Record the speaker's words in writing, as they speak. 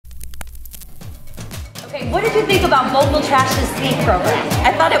Okay, what did you think about Local Trash's SNEAK program?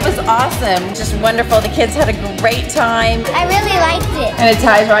 I thought it was awesome, just wonderful. The kids had a great time. I really liked it. And it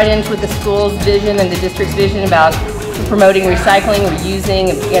ties right into with the school's vision and the district's vision about promoting recycling, reusing,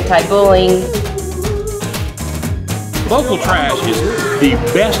 and anti-bullying. Local Trash is the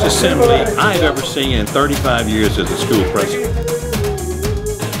best assembly I've ever seen in 35 years as a school president.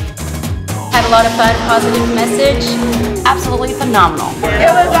 Had a lot of fun, positive message, absolutely phenomenal. It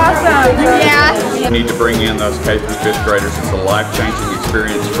was awesome. Yeah. We need to bring in those K through 5th graders. It's a life-changing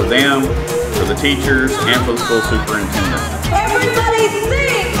experience for them, for the teachers, and for the school superintendent. Everybody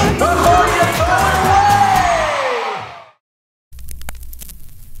sing!